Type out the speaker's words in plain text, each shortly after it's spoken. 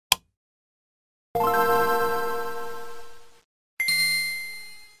Hey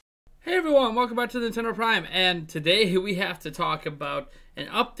everyone, welcome back to Nintendo Prime, and today we have to talk about an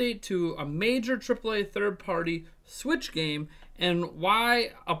update to a major AAA third-party Switch game and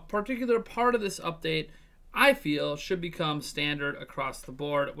why a particular part of this update I feel should become standard across the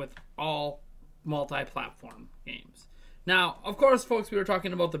board with all multi-platform games. Now, of course, folks, we were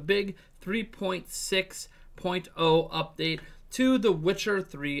talking about the big 3.6.0 update to The Witcher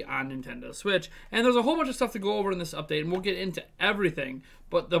 3 on Nintendo Switch. And there's a whole bunch of stuff to go over in this update, and we'll get into everything.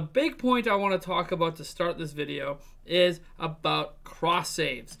 But the big point I want to talk about to start this video is about cross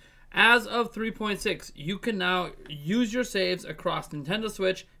saves. As of 3.6, you can now use your saves across Nintendo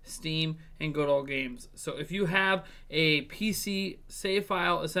Switch, Steam, and Good Old Games. So if you have a PC save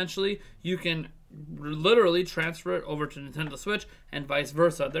file, essentially, you can literally transfer it over to Nintendo Switch and vice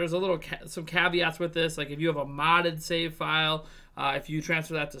versa. There's a little some caveats with this, like if you have a modded save file, if you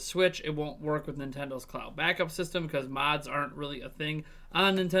transfer that to Switch, it won't work with Nintendo's cloud backup system because mods aren't really a thing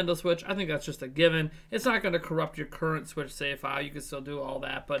on Nintendo Switch. I think that's just a given. It's not going to corrupt your current Switch save file. You can still do all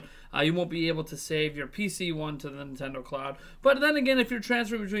that, but you won't be able to save your PC one to the Nintendo cloud. But then again, if you're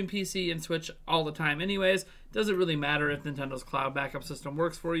transferring between PC and Switch all the time anyways, does it really matter if Nintendo's cloud backup system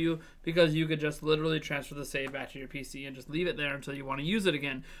works for you, because you could just literally transfer the save back to your PC and just leave it there until you want to use it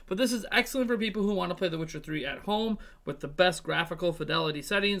again. But this is excellent for people who want to play The Witcher 3 at home with the best graphical fidelity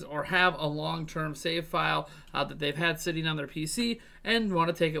settings, or have a long-term save file that they've had sitting on their PC and want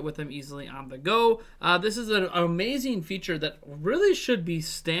to take it with them easily on the go. This is an amazing feature that really should be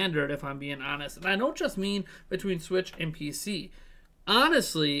standard, if I'm being honest. And I don't just mean between Switch and PC.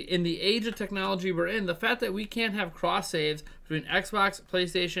 Honestly, in the age of technology we're in, the fact that we can't have cross saves between Xbox,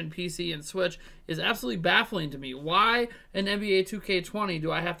 PlayStation, PC, and Switch is absolutely baffling to me. Why in NBA 2K20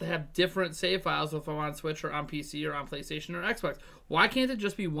 do I have to have different save files if I'm on Switch or on PC or on PlayStation or Xbox? Why can't it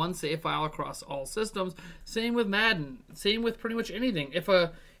just be one save file across all systems? Same with Madden. Same with pretty much anything. If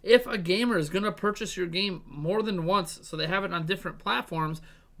a gamer is going to purchase your game more than once so they have it on different platforms,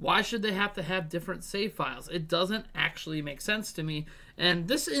 why should they have to have different save files? It doesn't actually make sense to me. And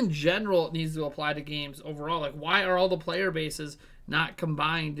this in general needs to apply to games overall. Like, why are all the player bases not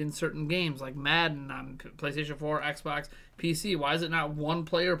combined in certain games like Madden on PlayStation 4, Xbox, PC? Why is it not one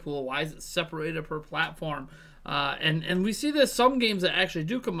player pool? Why is it separated per platform? And we see this some games that actually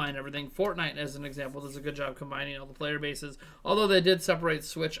do combine everything. Fortnite, as an example, does a good job combining all the player bases, although they did separate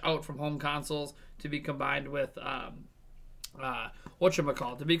Switch out from home consoles to be combined with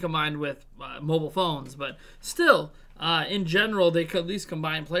to be combined with mobile phones. But still, in general, they could at least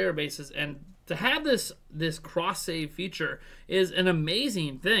combine player bases, and to have this cross save feature is an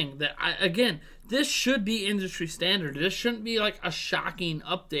amazing thing. That again, this should be industry standard. This shouldn't be like a shocking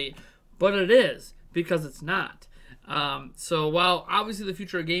update, but it is, because it's not. So while obviously the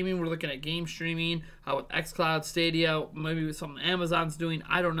future of gaming, we're looking at game streaming with xCloud, Stadia, maybe with something Amazon's doing,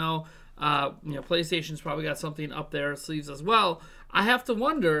 I don't know. PlayStation's probably got something up their sleeves as well. I have to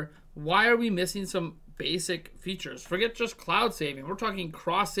wonder, why are we missing some basic features? Forget just cloud saving. We're talking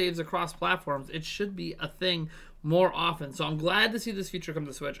cross saves across platforms. It should be a thing more often. So I'm glad to see this feature come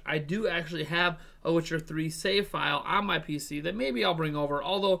to Switch. I do actually have a Witcher 3 save file on my PC that maybe I'll bring over,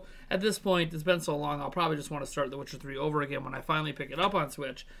 although at this point, it's been so long, I'll probably just want to start The Witcher 3 over again when I finally pick it up on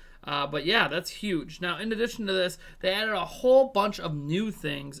Switch. But yeah, that's huge. Now, in addition to this, they added a whole bunch of new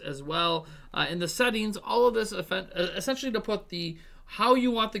things as well in the settings. All of this essentially to put how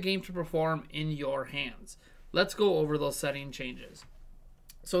you want the game to perform in your hands. Let's go over those setting changes.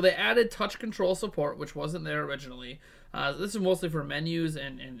 So they added touch control support, which wasn't there originally. This is mostly for menus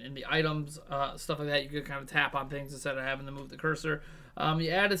and the items, stuff like that. You could kind of tap on things instead of having to move the cursor. You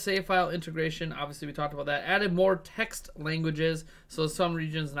added save file integration. Obviously, we talked about that. Added more text languages. So some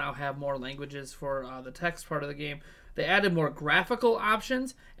regions now have more languages for the text part of the game. They added more graphical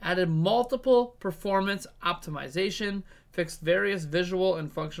options. Added multiple performance optimization. Fixed various visual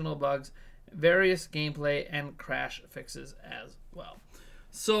and functional bugs. Various gameplay and crash fixes as well.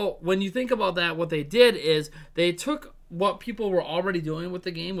 So when you think about that, what they did is they took what people were already doing with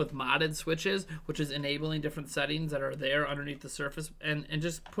the game with modded switches, which is enabling different settings that are there underneath the surface, and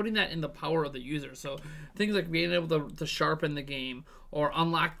just putting that in the power of the user. So things like being able to sharpen the game or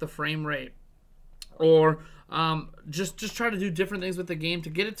unlock the frame rate, or just try to do different things with the game to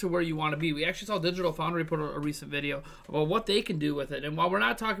get it to where you want to be. We actually saw Digital Foundry put a recent video about what they can do with it. And while we're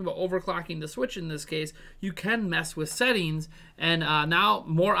not talking about overclocking the Switch in this case, you can mess with settings, and now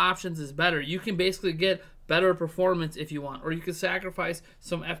more options is better. You can basically get better performance if you want, or you can sacrifice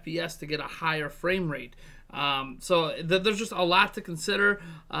some FPS to get a higher frame rate. There's just a lot to consider,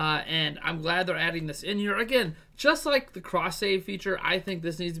 and I'm glad they're adding this in here. Again, just like the cross-save feature, I think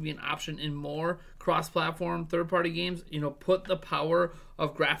this needs to be an option in more cross-platform third-party games. You know, put the power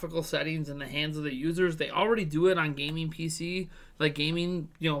of graphical settings in the hands of the users. They already do it on gaming PC. Like gaming,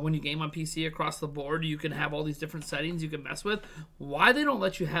 you know, when you game on PC across the board, you can have all these different settings you can mess with. Why they don't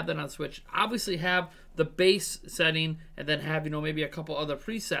let you have that on Switch? Obviously have the base setting and then have, you know, maybe a couple other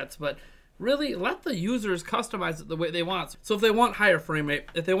presets, but really let the users customize it the way they want. So if they want higher frame rate,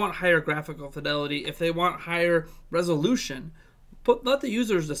 if they want higher graphical fidelity, if they want higher resolution, let the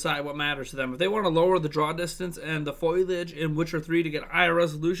users decide what matters to them. If they want to lower the draw distance and the foliage in Witcher 3 to get higher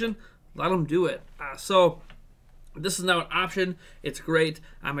resolution, let them do it. So this is now an option. It's great.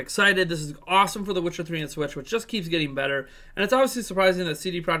 I'm excited. This is awesome for The Witcher 3 and Switch, which just keeps getting better. And it's obviously surprising that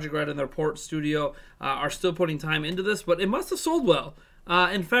CD Projekt Red and their port studio are still putting time into this, but it must have sold well.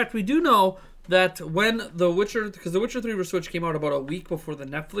 In fact, we do know that when The Witcher, because The Witcher 3 for Switch came out about a week before the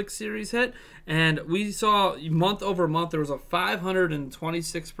Netflix series hit, and we saw month over month there was a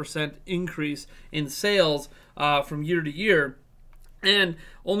 526% increase in sales from year to year. And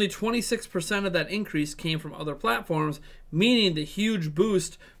only 26% of that increase came from other platforms, meaning the huge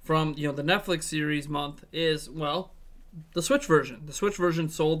boost from, you know, the Netflix series month is, well, the Switch version. The Switch version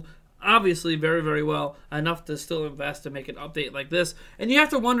sold obviously very, very well, enough to still invest and make an update like this. And you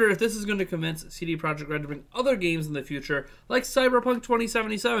have to wonder if this is going to convince CD Projekt Red to bring other games in the future, like Cyberpunk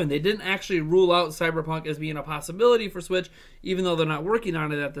 2077. They didn't actually rule out Cyberpunk as being a possibility for Switch, even though they're not working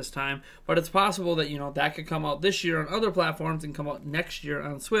on it at this time. But it's possible that, you know, that could come out this year on other platforms and come out next year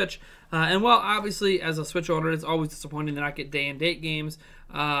on Switch. And while obviously as a Switch owner, it's always disappointing to not get day-and-date games,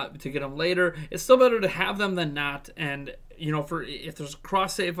 to get them later, it's still better to have them than not. And you know, for if there's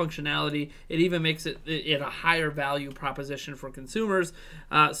cross-save functionality, it even makes it a higher value proposition for consumers.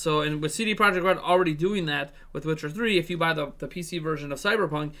 And with CD Projekt Red already doing that with Witcher 3, if you buy the PC version of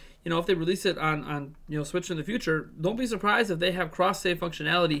Cyberpunk, you know, if they release it on you know, Switch in the future, don't be surprised if they have cross-save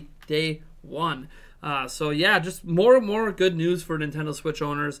functionality day one. So yeah, just more and more good news for Nintendo Switch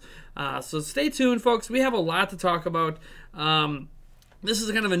owners. So stay tuned, folks. We have a lot to talk about. This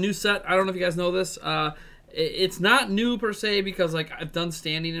is kind of a new set. I don't know if you guys know this. It's not new per se because like I've done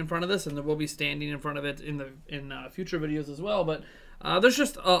standing in front of this, and there will be standing in front of it in future videos as well. But there's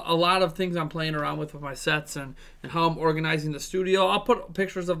just a lot of things I'm playing around with my sets and how I'm organizing the studio. I'll put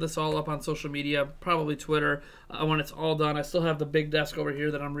pictures of this all up on social media, probably Twitter, when it's all done. I still have the big desk over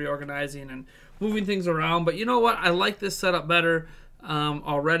here that I'm reorganizing and moving things around. But you know what? I like this setup better.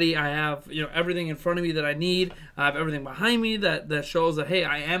 Already I have, you know, everything in front of me that I need. I have everything behind me that shows that, hey,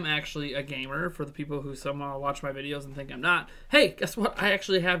 I am actually a gamer. For the people who somehow watch my videos and think I'm not, hey, guess what? I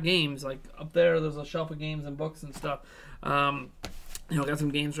actually have games. Like up there's a shelf of games and books and stuff. You know, got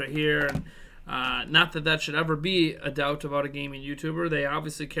some games right here, and not that should ever be a doubt about a gaming YouTuber. They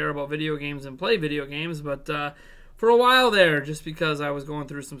obviously care about video games and play video games, but for a while there, just because I was going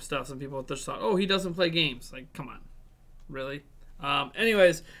through some stuff, some people just thought, oh, he doesn't play games. Like, come on, really?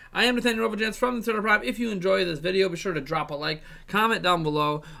 Anyways, I am Nathaniel Robojanz from Nintendo Prime. If you enjoy this video, be sure to drop a like, comment down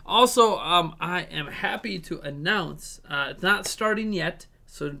below. Also, I am happy to announce, it's not starting yet,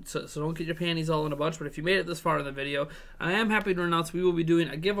 so don't get your panties all in a bunch, but if you made it this far in the video, I am happy to announce we will be doing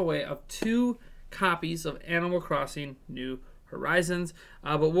a giveaway of 2 copies of Animal Crossing New Horizons,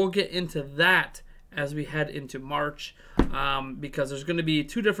 but we'll get into that as we head into March, because there's going to be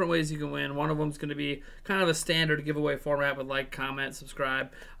 2 different ways you can win. One of them is going to be kind of a standard giveaway format with like, comment,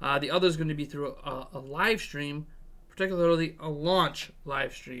 subscribe. The other is going to be through a live stream, particularly a launch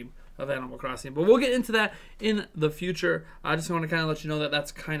live stream of Animal Crossing. But we'll get into that in the future. I just want to kind of let you know that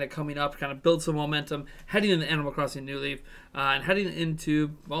that's kind of coming up, kind of build some momentum, heading into Animal Crossing New Leaf, and heading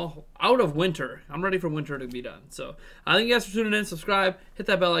into, well, out of winter. I'm ready for winter to be done. So thank you guys for tuning in. Subscribe, hit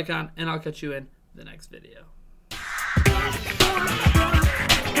that bell icon, and I'll catch you in the next video.